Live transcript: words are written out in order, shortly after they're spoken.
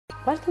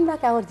Welcome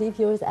back, our dear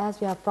viewers.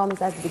 As we have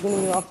promised at the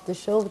beginning of the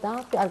show,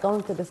 that we are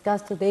going to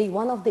discuss today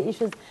one of the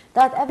issues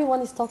that everyone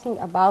is talking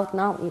about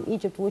now in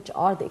Egypt, which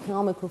are the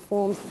economic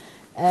reforms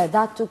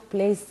that took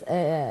place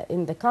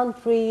in the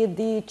country,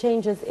 the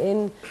changes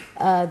in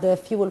the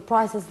fuel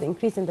prices, the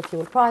increase in the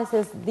fuel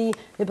prices, the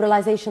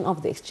liberalization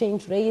of the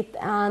exchange rate,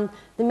 and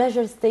the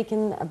measures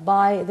taken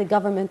by the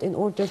government in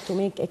order to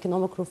make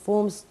economic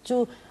reforms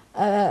to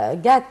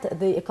get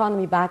the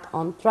economy back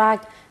on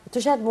track.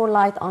 To shed more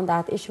light on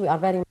that issue, we are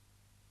very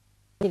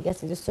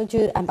guest in the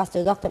studio,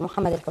 Ambassador Dr.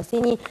 Mohamed El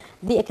Houseni,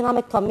 the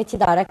Economic Committee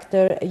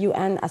Director,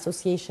 UN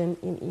Association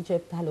in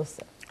Egypt. Hello,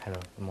 sir. Hello,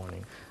 good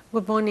morning.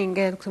 Good morning,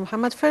 Dr.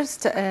 Mohamed.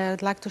 First,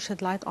 I'd like to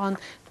shed light on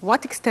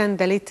what extent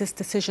the latest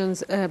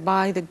decisions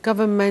by the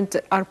government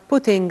are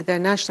putting the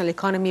national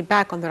economy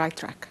back on the right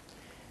track.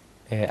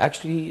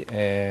 Actually,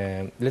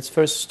 let's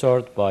first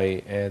start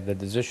by the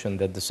decision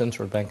that the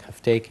central bank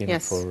have taken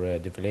for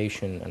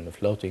devaluation and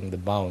floating the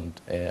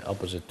pound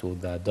opposite to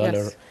the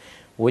dollar,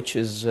 which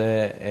is,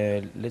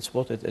 let's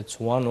put it, it's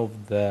one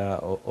of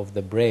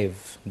the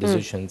brave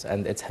decisions,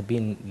 and it's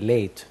been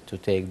late to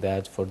take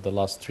that for the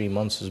last 3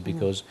 months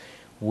because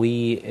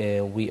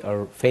we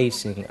are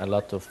facing a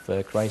lot of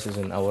crisis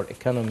in our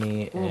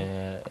economy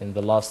in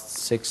the last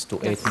 6 to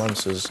 8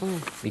 months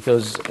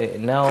because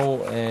now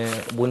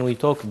when we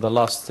talk the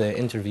last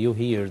interview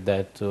here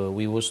that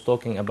we was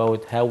talking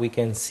about how we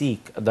can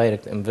seek a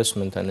direct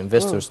investment and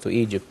investors to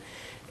Egypt.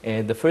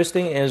 The first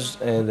thing is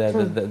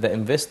that the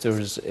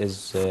investors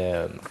is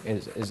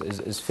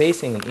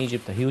facing in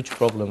Egypt a huge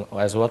problem,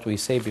 as what we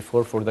say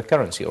before, for the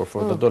currency or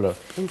for the dollar.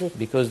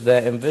 Because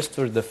the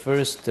investor, the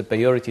first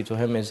priority to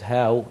him is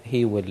how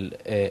he will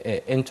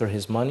enter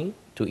his money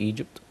to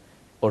Egypt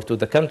or to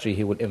the country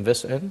he will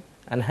invest in,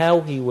 and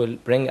how he will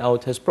bring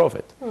out his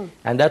profit.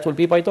 And that will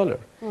be by dollar.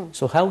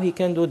 So how he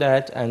can do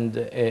that, and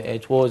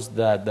it was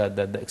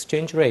the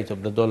exchange rate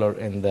of the dollar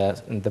in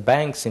the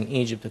banks in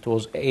Egypt, it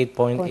was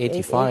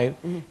 8.85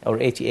 or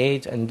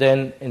 88, and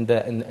then in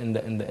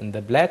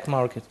the black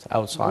market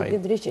outside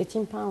it reached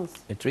 18 pounds.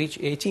 It reached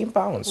 18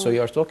 pounds. So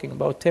you are talking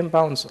about 10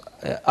 pounds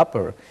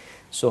upper.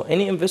 So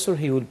any investor,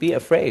 he would be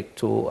afraid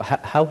to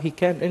how he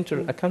can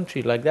enter a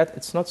country like that.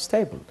 It's not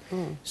stable.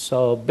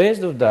 So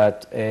based on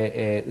that,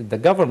 the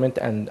government,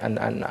 and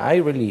I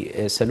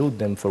really salute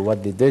them for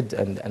what they did,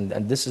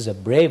 and this is a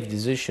brave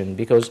decision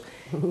because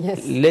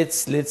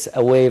let's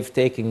waive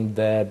taking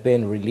the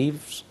pain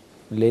reliefs.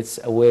 Let's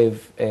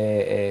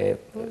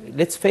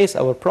face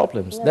our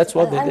problems. That's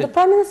what they did. And the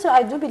Prime Minister,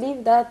 I do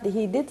believe that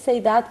he did say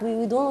that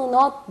we do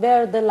not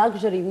bear the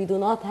luxury, we do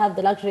not have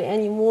the luxury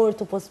anymore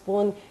to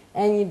postpone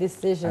any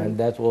decision. And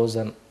that was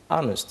an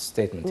honest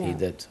statement he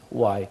did.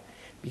 Why?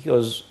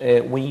 Because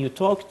when you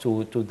talk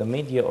to the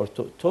media or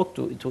talk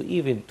to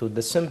even to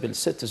the simple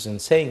citizen,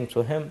 saying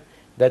to him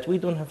that we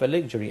don't have a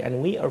luxury and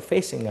we are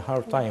facing a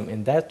hard time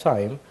in that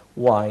time.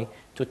 Why?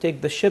 To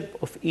take the ship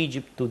of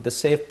Egypt to the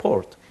safe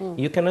port.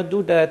 You cannot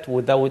do that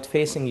without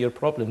facing your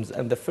problems.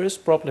 And the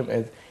first problem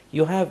is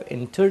you have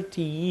in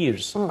 30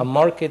 years a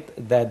market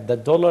that the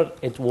dollar,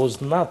 it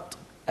was not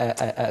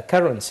a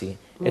currency,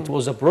 it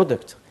was a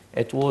product.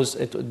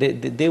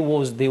 There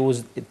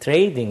was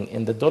trading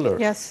in the dollar.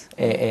 Yes.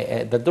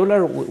 The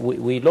dollar,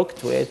 we look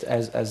to it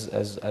as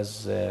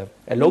a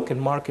local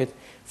market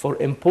for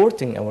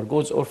importing our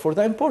goods or for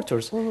the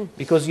importers,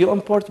 because you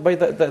import by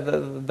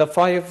the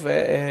 5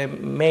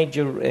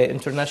 major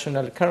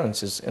international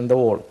currencies in the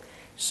world.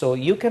 So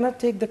you cannot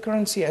take the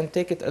currency and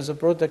take it as a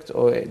product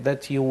or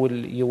that you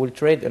will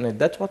trade in it.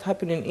 That's what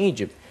happened in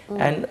Egypt.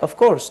 And of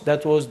course, there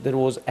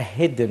was a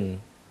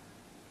hidden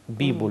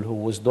people who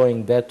was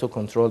doing that to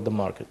control the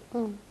market.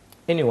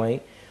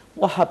 Anyway,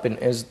 what happened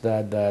is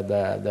that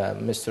the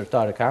Mr.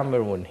 Tariq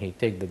Amr, when he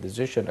take the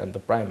decision, and the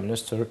Prime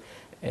Minister,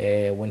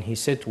 when he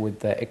sit with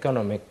the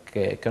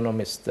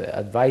economist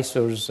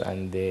advisors,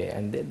 and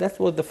that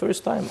was the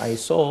first time I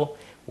saw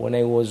when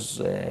I was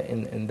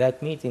in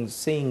that meeting,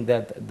 seeing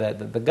that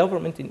the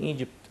government in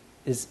Egypt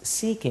is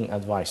seeking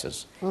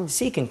advices,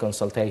 seeking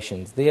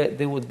consultations.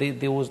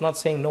 They was not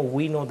saying, no,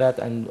 we know that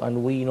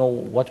and we know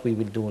what we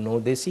will do. No,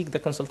 they seek the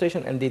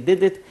consultation, and they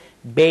did it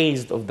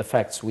based on the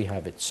facts we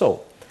have it.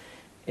 So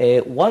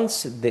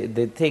once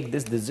they take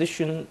this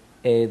decision,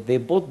 they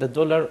put the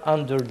dollar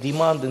under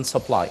demand and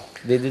supply.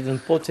 They didn't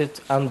put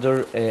it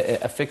under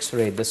a fixed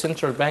rate. The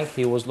central bank,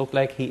 he was look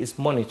like he is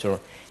monitor,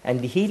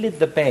 and he let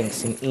the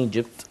banks in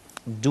Egypt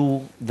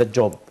do the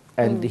job.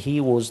 And he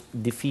was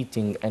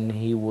defeating, and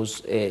he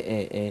was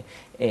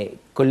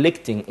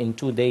collecting in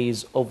 2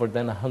 days over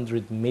than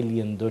 $100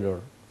 million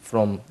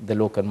from the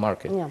local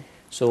market.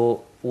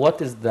 So what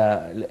is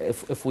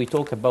if we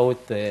talk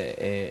about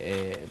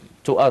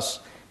to us,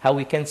 how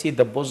we can see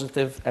the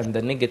positive and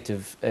the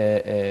negative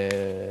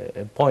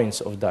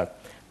points of that.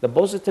 The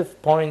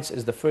positive points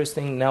is the first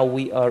thing, now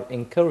we are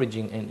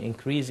encouraging and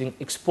increasing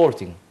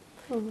exporting.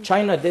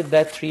 China did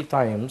that 3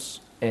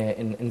 times.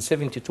 In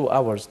 72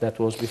 hours, that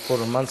was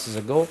before months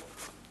ago,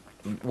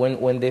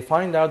 when they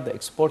find out the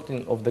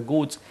exporting of the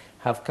goods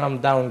have come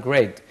down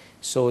great.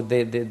 So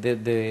they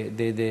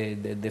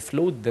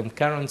float them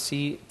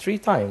currency 3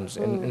 times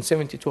in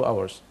 72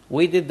 hours.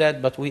 We did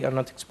that, but we are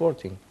not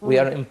exporting. We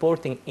are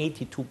importing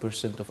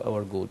 82% of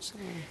our goods.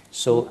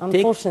 So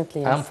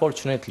unfortunately, yes.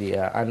 Unfortunately,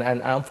 yeah.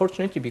 And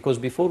unfortunately, because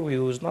before we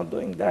was not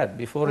doing that.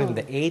 Before in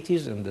the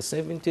 80s and the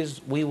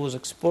 70s, we was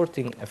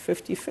exporting a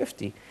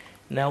 50-50.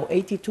 Now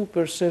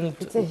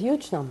 82%. It's a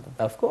huge number.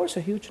 Of course,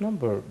 a huge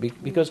number.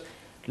 Because,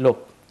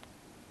 look,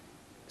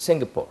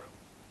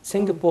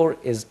 Singapore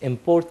is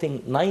importing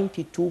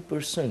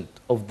 92%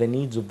 of the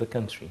needs of the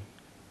country,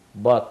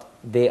 but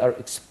they are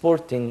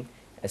exporting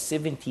a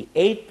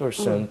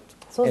 78%.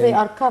 So they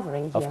are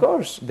covering. Of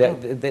course,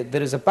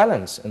 there is a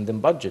balance in the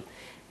budget.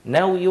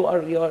 Now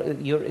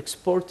you're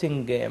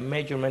exporting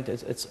measurement.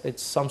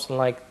 It's something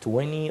like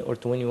 20 or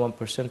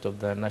 21% of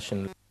the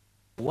national.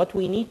 What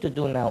we need to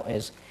do now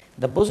is,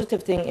 the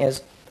positive thing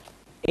is,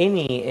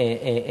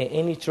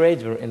 any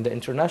trader in the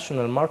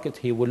international market,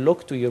 he will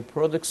look to your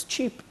products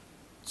cheap.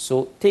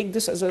 So take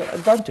this as an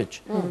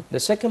advantage. The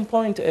second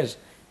point is,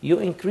 you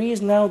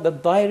increase now the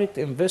direct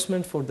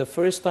investment for the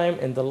first time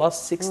in the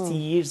last 60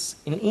 years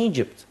in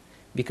Egypt,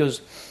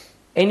 because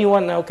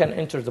anyone now can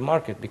enter the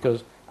market,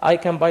 because I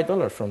can buy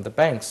dollar from the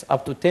banks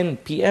up to 10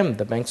 p.m.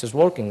 The banks is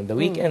working. The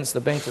weekends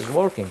the bank is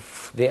working.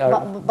 They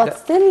are. But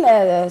still,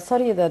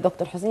 sorry,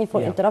 Dr. Houseni,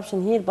 for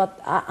interruption here. But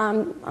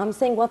I'm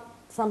saying what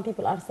some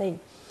people are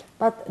saying.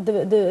 But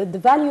the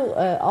value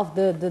of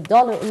the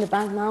dollar in the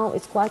bank now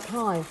is quite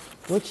high,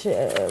 which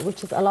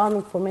is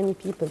alarming for many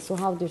people. So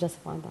how do you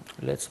justify that?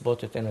 Let's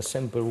put it in a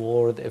simple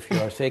word. If you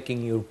are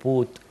taking your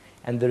boat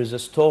and there is a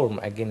storm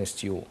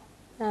against you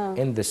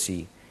in the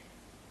sea,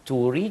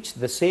 to reach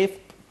the safe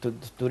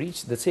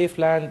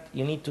land,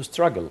 you need to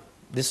struggle.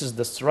 This is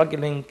the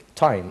struggling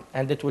time,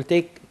 and it will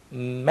take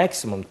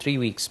maximum 3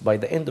 weeks. By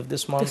the end of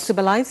this month, to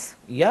stabilize?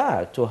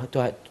 Yeah,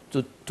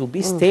 to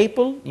be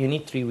stable, you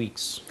need 3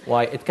 weeks.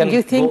 Why? It can.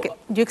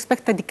 Do you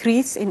expect a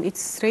decrease in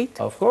its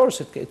rate? Of course,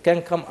 it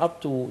can come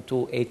up to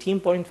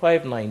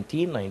 18.5,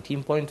 19,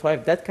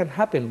 19.5. That can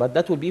happen, but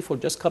that will be for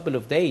just a couple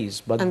of days.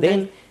 But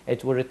then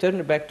it will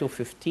return back to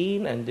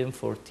 15, and then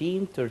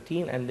 14,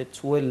 13, and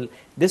it will.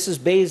 This is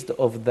based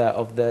of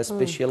the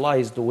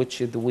specialized, which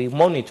we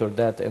monitor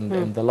that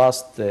in the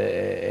last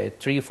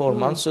 3-4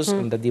 months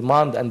in the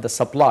demand and the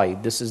supply.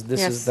 This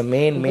is the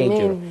main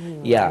major.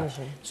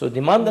 So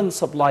demand and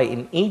supply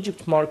in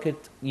Egypt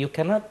market, you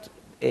cannot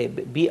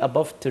be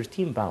above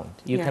 13 pound.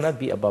 You cannot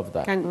be above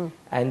that.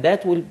 And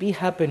that will be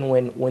happen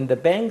when the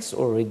banks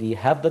already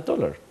have the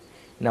dollar.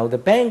 Now the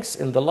banks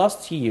in the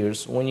last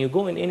years, when you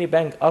go in any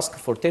bank, ask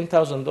for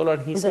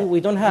 $10,000, he said we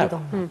don't have.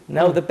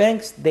 Now the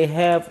banks, they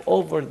have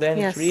over than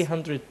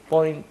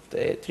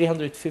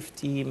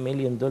 $350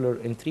 million in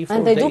 3-4 days.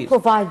 And they do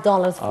provide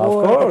dollars for.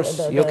 Of course,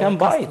 you can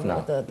buy it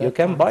now. You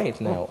can buy it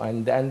now,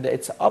 and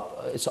it's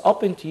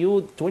up into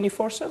you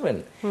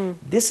 24/7.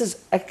 This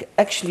is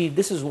actually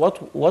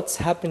what's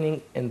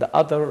happening in the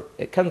other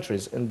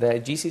countries, in the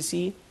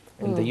GCC,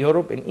 in the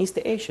Europe, in East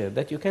Asia,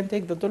 that you can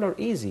take the dollar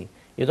easy.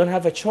 You don't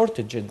have a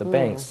shortage in the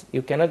banks.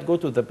 You cannot go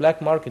to the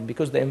black market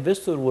because the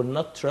investor will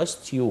not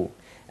trust you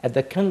at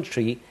the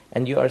country,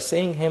 and you are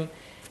saying him,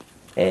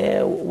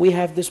 we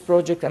have this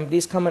project and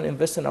please come and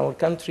invest in our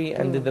country,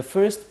 and the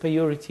first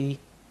priority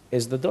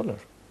is the dollar.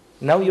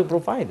 Now you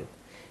provide it.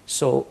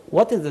 So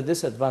what is the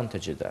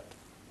disadvantage of that?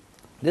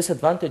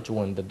 Disadvantage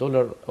when the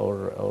dollar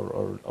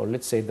or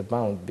let's say the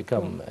pound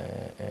become,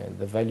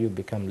 the value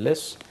become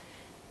less,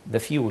 the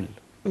fuel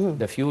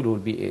will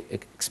be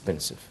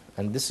expensive.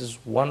 And this is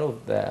one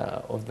of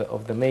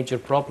the major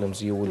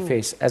problems you will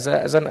face as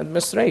an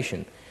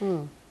administration.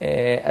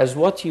 As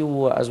what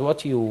you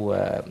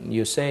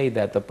say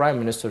that the Prime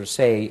Minister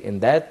say in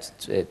that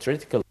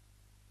theoretical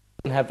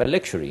have a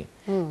luxury.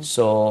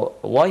 So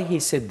why he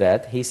said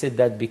that? He said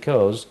that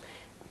because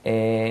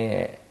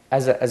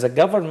as a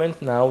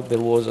government now there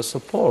was a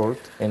support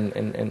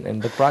in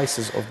the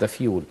prices of the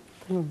fuel.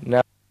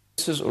 Now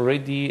this is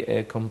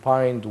already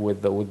combined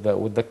with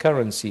the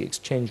currency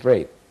exchange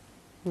rate.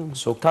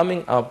 So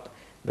coming up,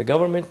 the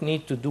government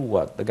need to do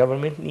what? The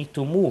government need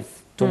to move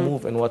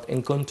in what?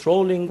 In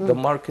controlling the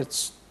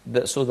markets,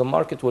 so the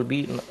market will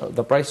be,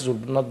 the prices will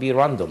not be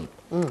random.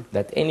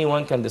 That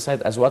anyone can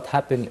decide, as what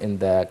happened in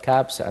the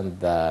cabs and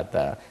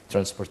the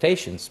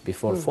transportations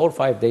before 4 or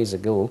 5 days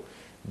ago,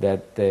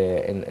 that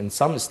in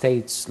some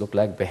states, look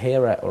like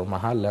Beira or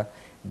Mahalla,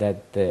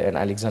 that in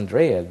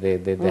Alexandria,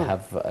 they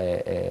have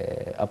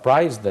a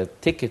price, the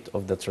ticket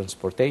of the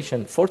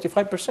transportation,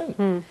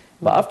 45%.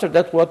 But after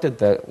that,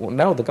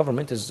 now the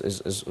government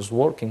is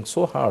working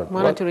so hard.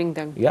 Monitoring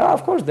them. Yeah,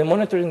 of course, they're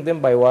monitoring them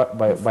by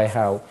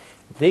how?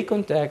 They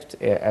contact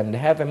and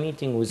have a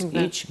meeting with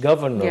each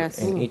governor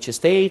in each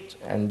state,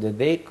 and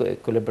they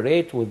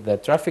collaborate with the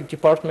traffic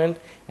department,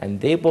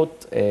 and they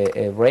put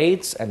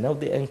rates, and now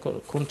they are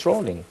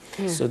controlling.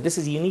 So this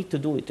is, you need to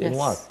do it in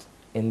what?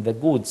 In the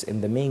goods, in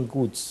the main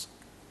goods.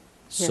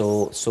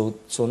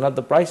 So not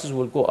the prices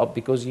will go up,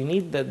 because you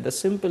need the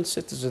simple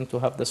citizen to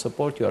have the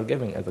support you are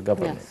giving as the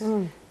government.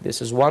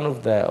 This is one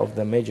of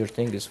the major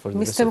things for the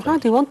Mr.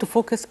 Mohamed, we want to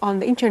focus on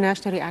the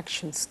international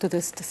reactions to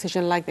this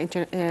decision, like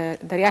the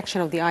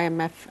reaction of the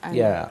IMF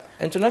and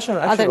international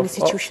other action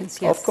institutions.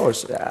 Of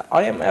course,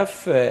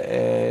 IMF,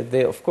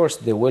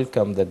 they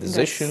welcome the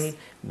decision.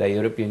 The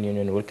European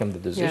Union welcomed the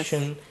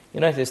decision.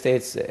 United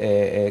States,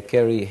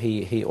 Kerry,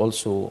 he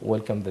also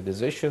welcomed the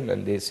decision,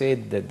 and they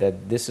said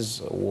that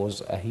this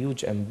was a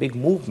huge and big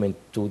movement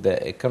to the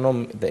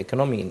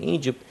economy in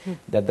Egypt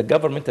that the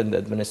government and the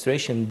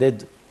administration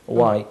did.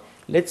 Why?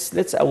 Let's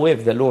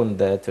waive the loan,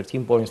 the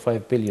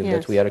 13.5 billion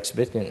that we are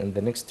expecting in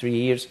the next 3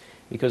 years,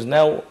 because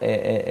now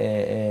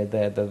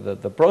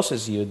the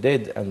process you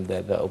did and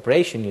the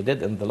operation you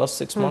did in the last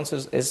 6 months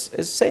is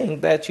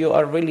saying that you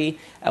are really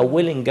a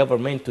willing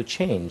government to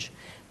change.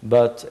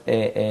 But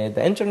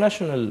the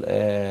international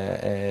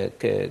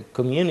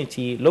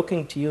community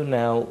looking to you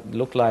now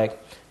look like,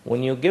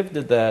 when you give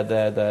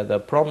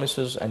the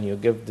promises and you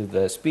give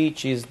the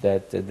speeches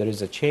that there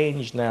is a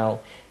change now,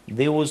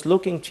 they was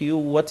looking to you,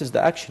 what is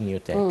the action you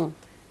take?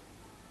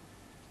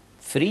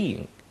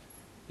 Freeing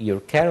your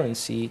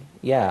currency,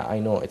 I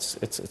know it's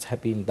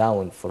been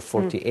down for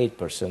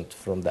 48%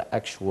 from the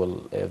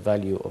actual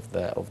value of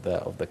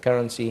the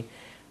currency.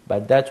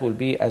 But that will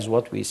be, as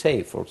what we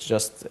say, for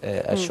just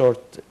a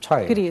short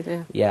time.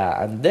 Period,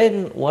 and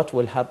then what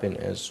will happen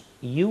is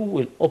you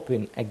will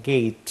open a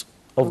gate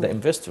of the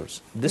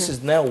investors. This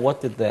is now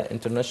what the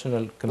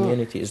international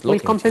community is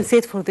looking to. Will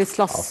compensate for this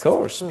loss. Of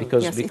course,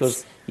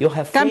 because you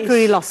have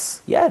temporary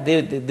loss.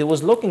 They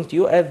was looking to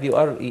you as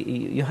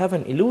you have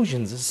an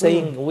illusion,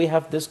 saying we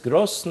have this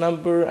gross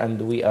number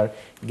and we are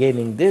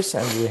gaining this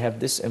and we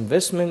have this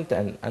investment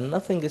and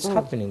nothing is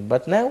happening.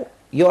 But now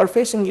you are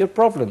facing your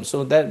problem,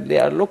 so that they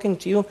are looking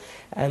to you,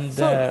 and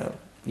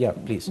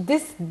please.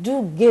 This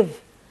do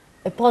give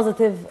a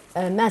positive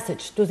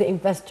message to the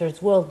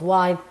investors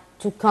worldwide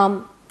to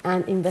come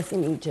and invest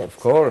in Egypt.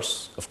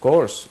 Of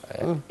course,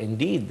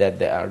 indeed, that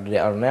they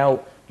are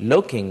now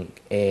looking.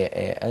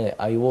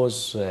 I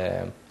was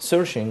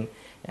searching,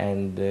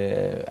 and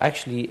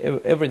actually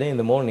every day in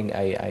the morning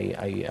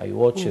I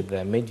watch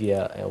the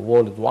media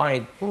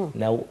worldwide.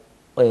 Now,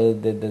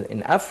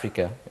 in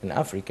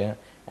Africa.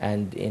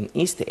 And in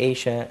East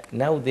Asia,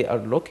 now they are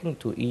looking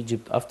to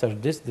Egypt after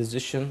this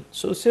decision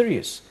so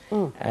serious.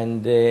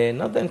 And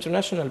not the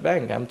international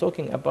bank, I'm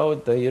talking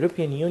about the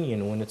European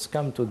Union when it's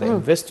come to the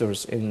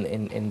investors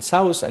in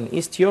South and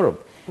East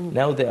Europe.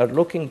 Now they are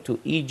looking to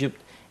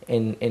Egypt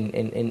in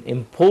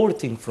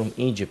importing from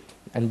Egypt.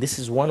 And this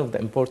is one of the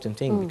important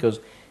things, because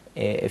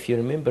if you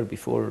remember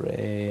before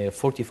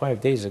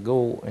 45 days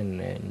ago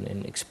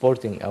in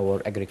exporting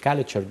our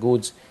agriculture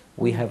goods,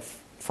 we have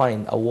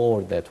find a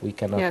war that we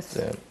cannot.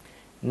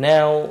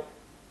 Now,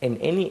 in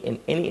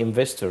any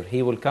investor,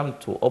 he will come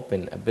to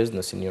open a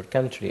business in your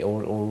country,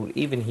 or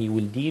even he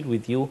will deal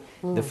with you.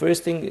 The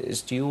first thing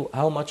is to you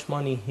how much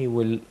money he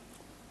will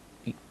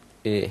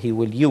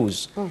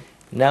use.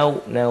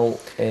 Now,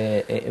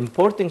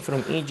 importing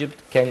from Egypt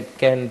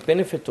can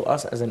benefit to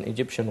us as an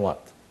Egyptian.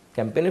 What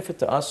can benefit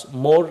to us?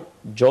 More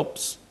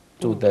jobs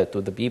to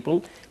the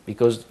people,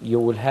 because you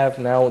will have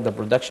now the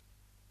production.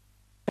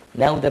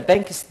 Now the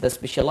banks, the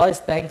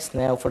specialized banks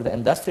now, for the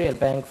industrial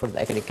bank, for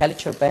the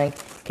agriculture bank,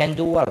 can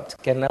do what?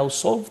 Can now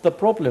solve the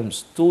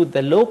problems to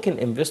the local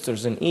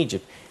investors in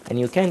Egypt. And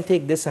you can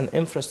take this an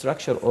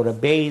infrastructure or a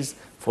base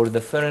for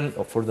the foreign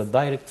or for the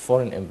direct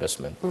foreign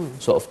investment.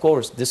 So of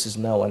course this is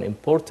now an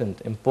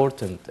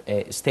important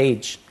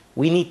stage.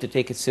 We need to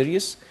take it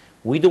serious.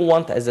 We don't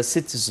want as a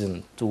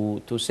citizen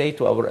to say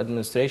to our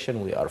administration,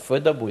 we are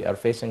fed up, we are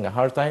facing a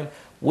hard time.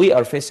 We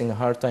are facing a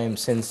hard time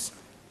since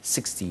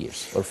 60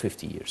 years or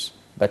 50 years.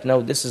 But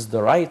now this is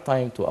the right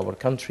time to our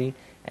country,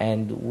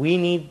 and we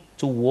need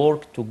to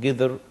work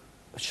together,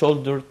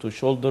 shoulder to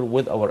shoulder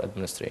with our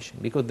administration,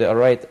 because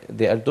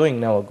they are doing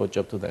now a good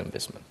job to the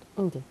investment.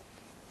 Okay.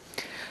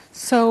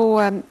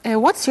 So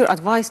what's your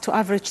advice to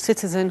average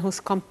citizen who's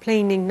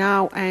complaining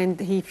now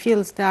and he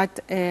feels that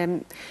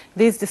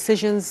these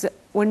decisions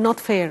were not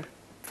fair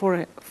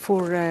for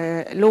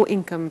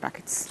low-income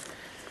brackets?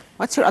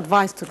 What's your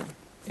advice to them?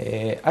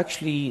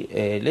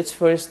 Actually, let's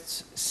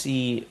first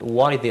see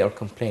why they are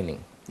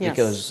complaining. Yes.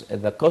 Because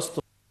the cost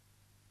of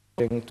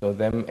living to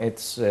them,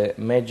 it's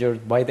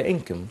measured by the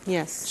income.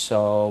 Yes.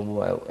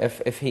 So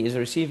if he is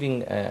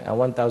receiving a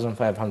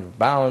 1,500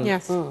 pounds,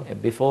 yes.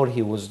 Before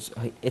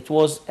it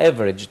was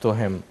average to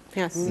him.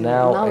 Yes.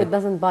 Now it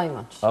doesn't buy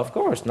much. Of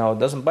course, now it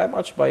doesn't buy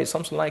much, by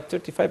something like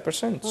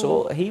 35%.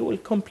 So he will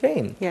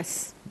complain.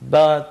 Yes.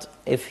 But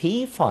if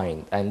he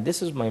find, and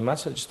this is my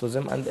message to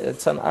them, and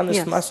it's an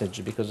honest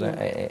message, because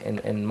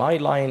in my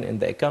line in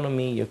the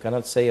economy, you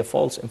cannot say a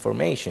false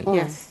information.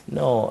 Yes.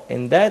 No,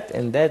 in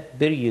that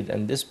period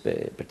and this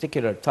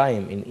particular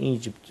time in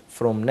Egypt,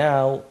 from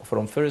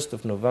 1st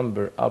of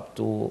November up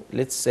to,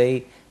 let's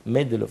say,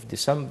 middle of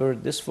December,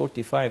 this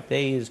 45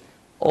 days,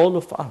 all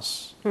of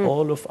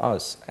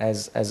us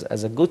as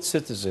a good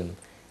citizen,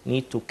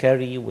 need to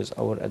carry with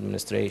our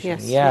administration.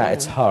 Yes. Yeah,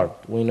 it's hard.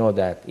 We know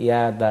that.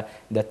 Yeah, the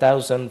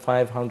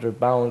 1,500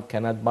 pound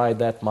cannot buy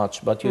that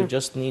much, but you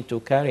just need to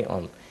carry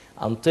on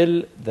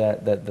until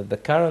the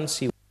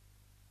currency.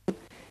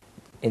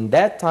 In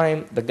that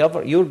time,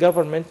 your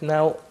government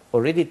now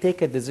already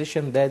take a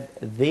decision that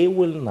they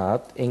will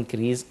not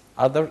increase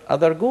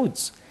other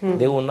goods.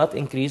 They will not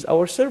increase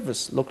our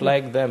service. Look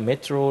like the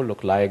metro,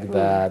 look like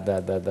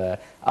the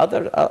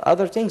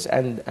other things.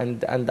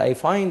 And I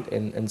find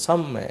in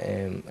some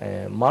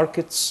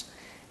markets,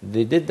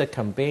 they did the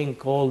campaign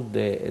called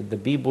the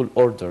People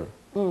Order.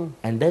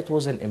 And that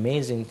was an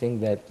amazing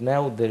thing, that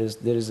now there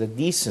is a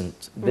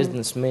decent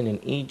businessman in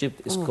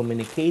Egypt is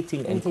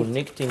communicating and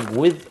connecting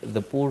with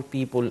the poor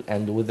people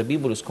and with the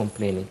people who's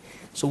complaining.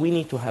 So we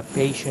need to have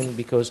patience,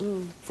 because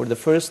for the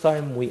first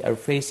time we are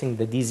facing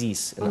the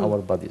disease in our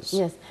bodies.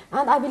 Yes,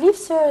 and I believe,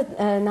 sir,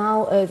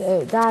 now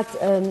that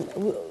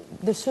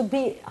there should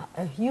be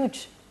a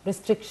huge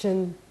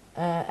restriction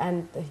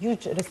and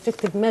huge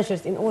restrictive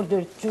measures in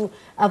order to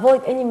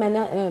avoid any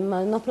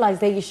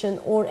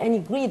monopolization or any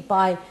greed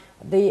by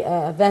the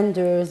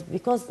vendors,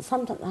 because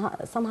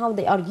somehow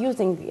they are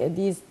using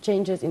these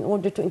changes in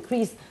order to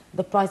increase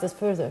the prices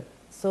further.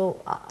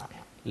 So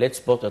let's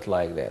put it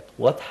like that.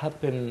 What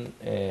happened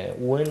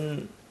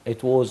when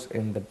it was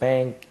in the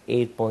bank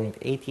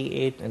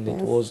 8.88 and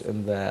it was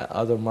in the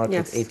other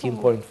market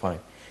 18.5?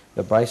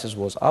 The prices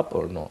was up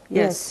or no?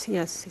 Yes,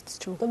 yes, it's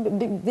true.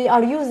 They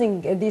are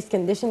using these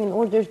conditions in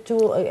order to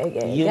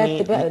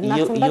get the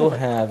maximum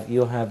benefit.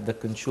 You have the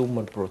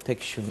Consumer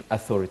Protection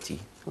Authority.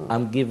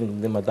 I'm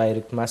giving them a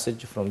direct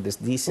message from this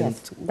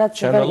decent that's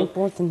channel. a very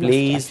important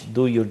please message.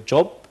 do your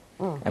job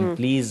and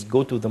please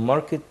go to the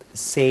market,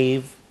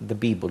 save the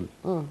people.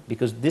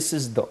 Because this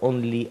is the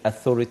only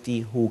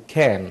authority who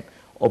can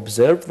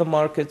observe the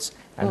markets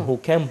and who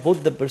can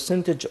put the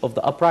percentage of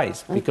the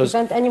uprise. Because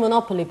prevent any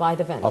monopoly by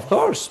the vendor. Of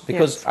course,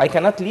 because I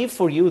cannot leave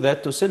for you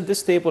that to sell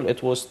this table,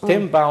 it was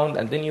 10 pounds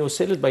and then you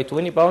sell it by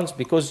 20 pounds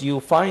because you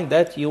find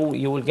that you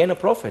will gain a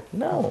profit.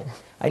 No,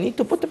 I need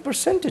to put the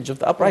percentage of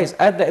the uprise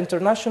at the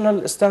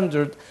international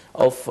standard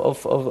of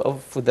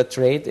the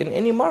trade in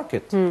any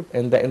market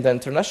in the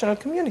international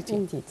community.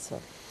 Indeed, sir.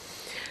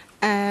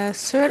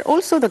 Sir,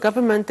 also the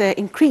government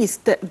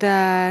increased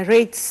the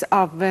rates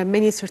of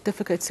many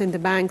certificates in the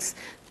banks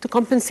to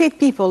compensate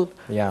people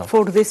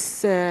for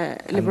this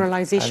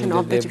liberalization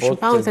of the Egyptian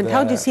pounds. And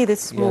how do you see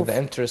this move? The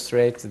interest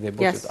rate, they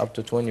put it up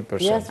to 20%.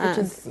 Yes, which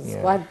is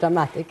quite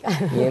dramatic.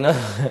 You know,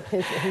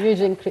 it's a huge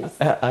increase.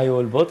 I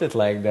will put it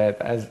like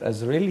that,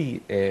 as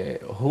really,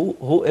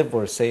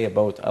 whoever say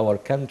about our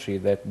country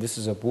that this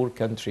is a poor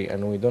country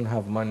and we don't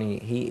have money,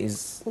 he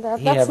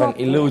have an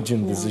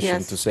illusion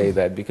decision to say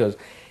that, because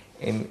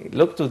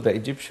look to the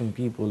Egyptian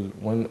people,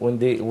 when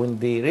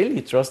they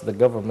really trust the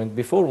government.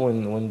 Before,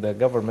 when the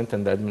government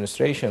and the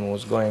administration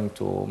was going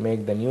to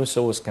make the new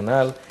Suez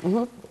Canal,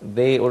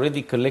 they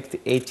already collect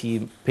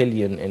 80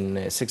 billion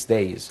in 6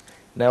 days.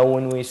 Now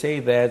when we say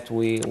that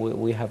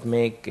we have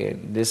make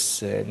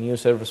this new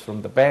service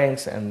from the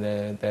banks and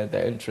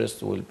the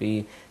interest will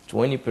be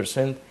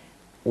 20%,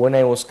 when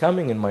I was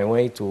coming in my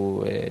way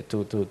to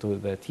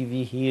the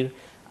TV here,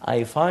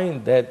 I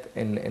find that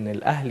in Al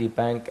Ahli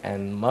Bank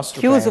and Masr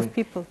queues Bank, of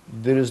people.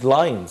 there is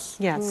lines.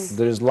 Yes.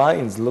 There is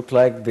lines. Look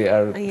like they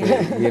are,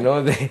 you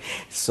know.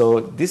 So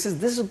this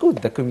is good.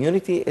 The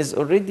community is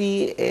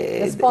already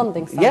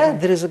responding. Yeah,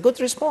 there is a good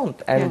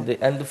response,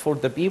 and for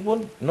the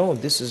people, no,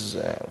 this is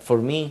for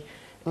me.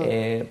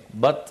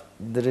 But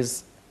there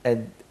is a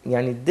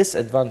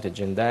disadvantage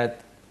in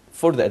that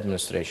for the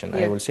administration.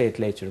 I will say it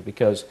later,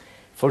 because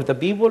for the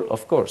people,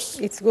 of course,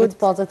 it's good,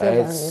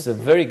 positive. It's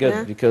very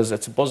good because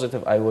it's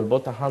positive. I will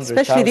put 100,000.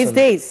 Especially these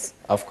days.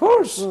 Of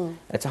course,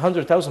 it's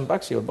 100,000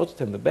 bucks. You will put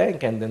it in the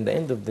bank, and in the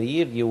end of the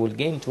year, you will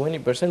gain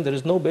 20%. There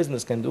is no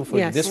business can do for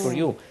this for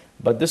you.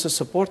 But this is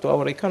support to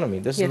our economy.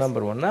 This is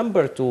number one.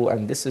 Number two,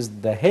 and this is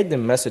the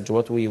hidden message.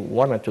 What we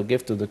wanted to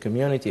give to the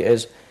community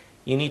is,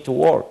 you need to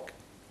work.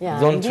 Yeah,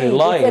 don't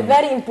rely. It's a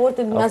very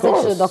important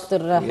message, Dr.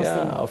 Houseni.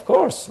 Yeah, of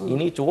course. You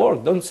need to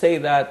work. Don't say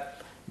that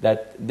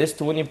this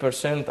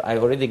 20% I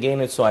already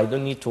gained it, so I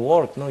don't need to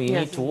work. No, you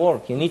need to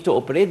work. You need to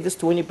operate this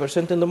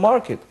 20% in the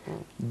market.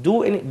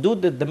 Do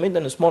the mid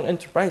and small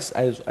enterprise.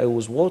 I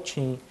was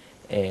watching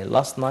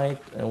last night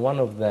one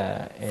of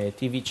the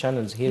TV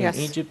channels here in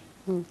Egypt,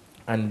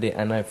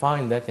 and I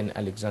find that in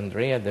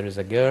Alexandria there is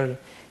a girl.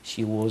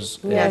 She was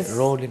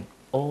rolling.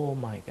 Oh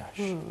my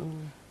gosh,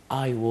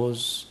 I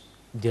was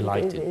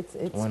delighted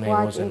it's when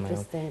quite I was in my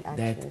home.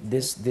 That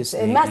this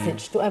a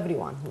message to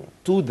everyone here.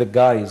 To the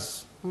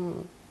guys.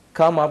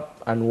 Come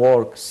up and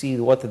work, see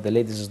what the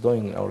ladies is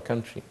doing in our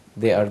country.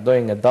 They are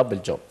doing a double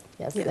job.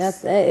 Yes.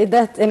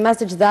 That's a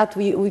message that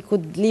we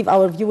could leave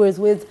our viewers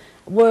with.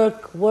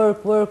 Work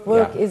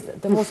is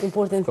the most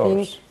important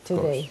thing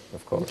today.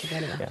 Of course.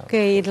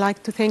 Okay, I'd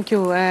like to thank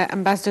you,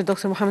 Ambassador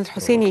Dr. Mohamed El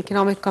Houseni,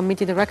 Economic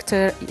Committee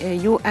Director,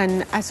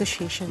 UN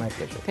Association. My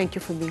pleasure. Thank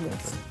you for being with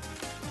us.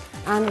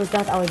 And with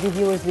that, our dear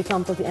viewers, we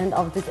come to the end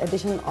of this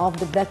edition of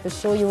The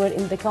Breakfast Show. You were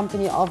in the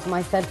company of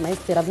myself,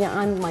 Mahisty Rabia,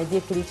 and my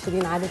dear colleague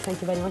Shireen Adel.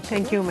 Thank you very much.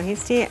 Thank you,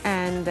 Mahisty,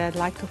 and I'd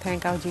like to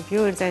thank our dear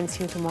viewers and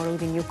see you tomorrow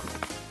with a new